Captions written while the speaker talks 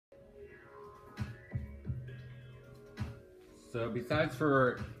So besides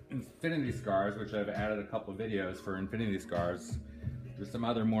for infinity scars, which I've added a couple of videos for infinity scars, there's some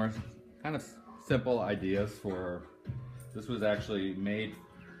other more kind of simple ideas for, this was actually made,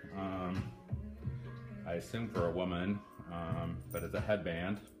 I assume for a woman, but it's a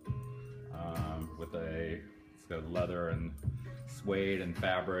headband with it's got leather and suede and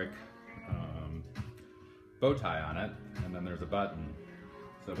fabric bow tie on it, and then there's a button.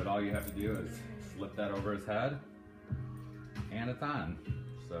 So, but all you have to do is slip that over his head, and it's on.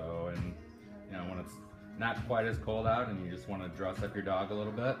 So, and you know, when it's not quite as cold out and you just want to dress up your dog a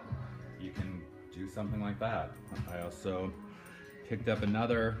little bit, you can do something like that. I also picked up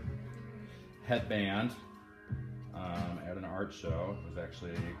another headband at an art show. It was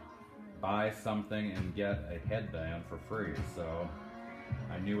actually buy something and get a headband for free. So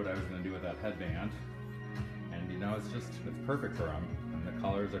I knew what I was going to do with that headband, and you know, it's perfect for him. And the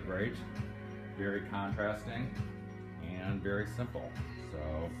colors are great, very contrasting, and very simple.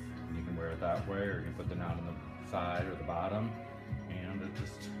 So you can wear it that way, or you can put the knot on the side or the bottom, and it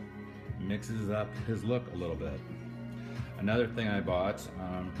just mixes up his look a little bit. Another thing I bought,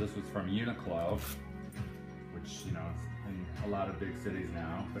 this was from Uniqlo, which, you know, it's in a lot of big cities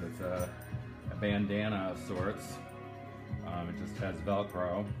now, but it's a bandana of sorts. It just has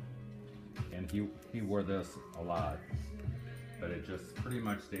Velcro, and he wore this a lot, but it just pretty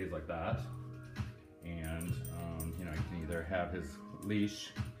much stays like that. And you know, you can either have his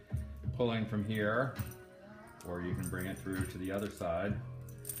leash pulling from here, or you can bring it through to the other side.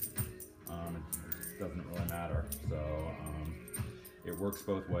 It doesn't really matter. So it works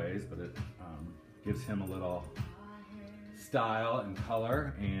both ways, but it gives him a little style and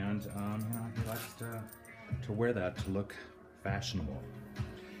color, and you know, he likes to wear that to look fashionable.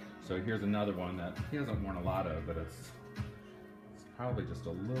 So here's another one that he hasn't worn a lot of, but it's probably just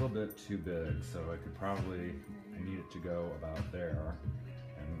a little bit too big, so I need it to go about there,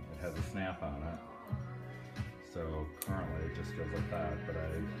 and it has a snap on it. So currently it just goes like that, but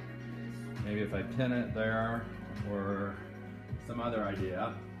maybe if I pin it there, or some other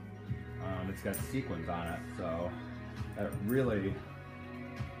idea, it's got sequins on it, so that really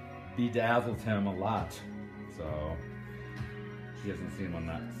bedazzles him a lot. So he hasn't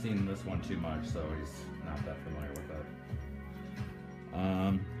seen this one too much, so he's not that familiar with it.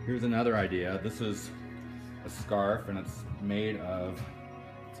 Here's another idea. This is a scarf, and it's made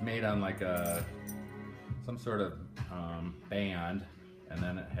on like some sort of band, and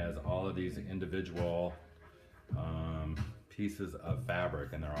then it has all of these individual pieces of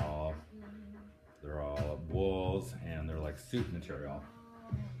fabric, and they're all wools, and they're like suit material.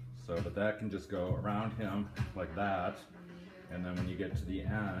 So, but that can just go around him like that, and then when you get to the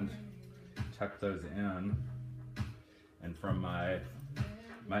end, tuck those in. And from my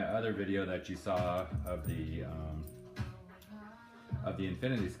other video that you saw of the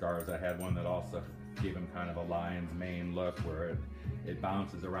infinity scars, I had one that also gave him kind of a lion's mane look, where it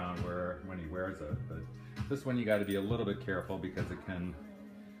bounces around when he wears it. But this one you got to be a little bit careful, because it can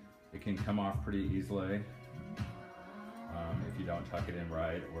come off pretty easily if you don't tuck it in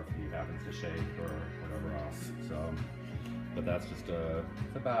right, or if he happens to shake or whatever else. So, but that's just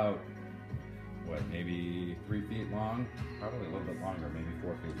it's about, what, maybe 3 feet long, probably a little bit longer, maybe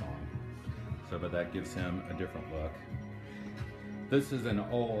 4 feet long. So, but that gives him a different look. This is an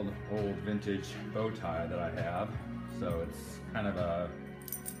old vintage bow tie that I have, so it's kind of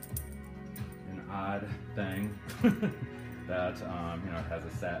an odd thing that you know, it has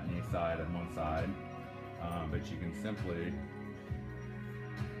a satiny side on one side, but you can simply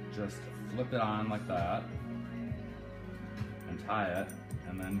just flip it on like that and tie it,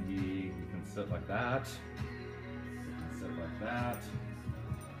 and then he can sit like that. He can sit like that.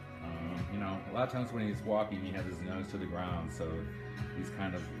 You know, a lot of times when he's walking, he has his nose to the ground, so he's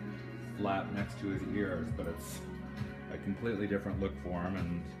kind of flat next to his ears, but it's a completely different look for him.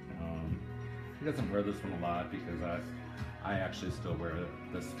 And he doesn't wear this one a lot, because I actually still wear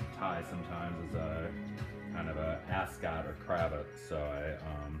this tie sometimes as a kind of a ascot or cravat. So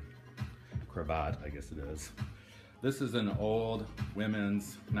cravat, I guess it is. This is an old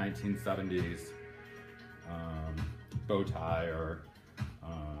women's 1970s bow tie, or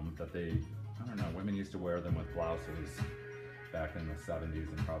that I don't know, women used to wear them with blouses back in the 70s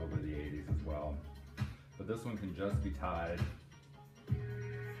and probably the 80s as well. But this one can just be tied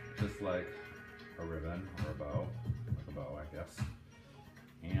just like a ribbon or a bow, like a bow, I guess.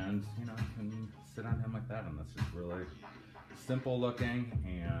 And, you know, you can sit on him like that, and that's just really simple looking,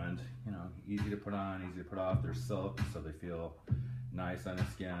 and, you know, easy to put on, easy to put off. They're silk, so they feel nice on the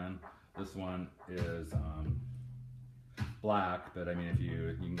skin. This one is black, but I mean, if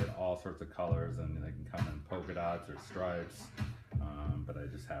you can get all sorts of colors, and they can come in polka dots or stripes. But I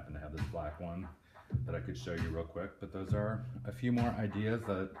just happen to have this black one that I could show you real quick. But those are a few more ideas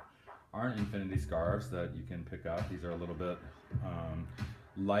that aren't infinity scarves that you can pick up. These are a little bit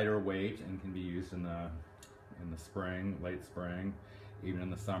lighter weight and can be used in the spring, late spring, even in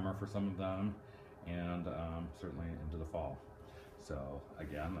the summer for some of them, and certainly into the fall. So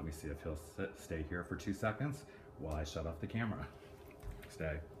again, let me see if he'll stay here for 2 seconds while I shut off the camera.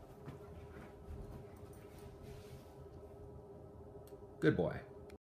 Stay. Good boy.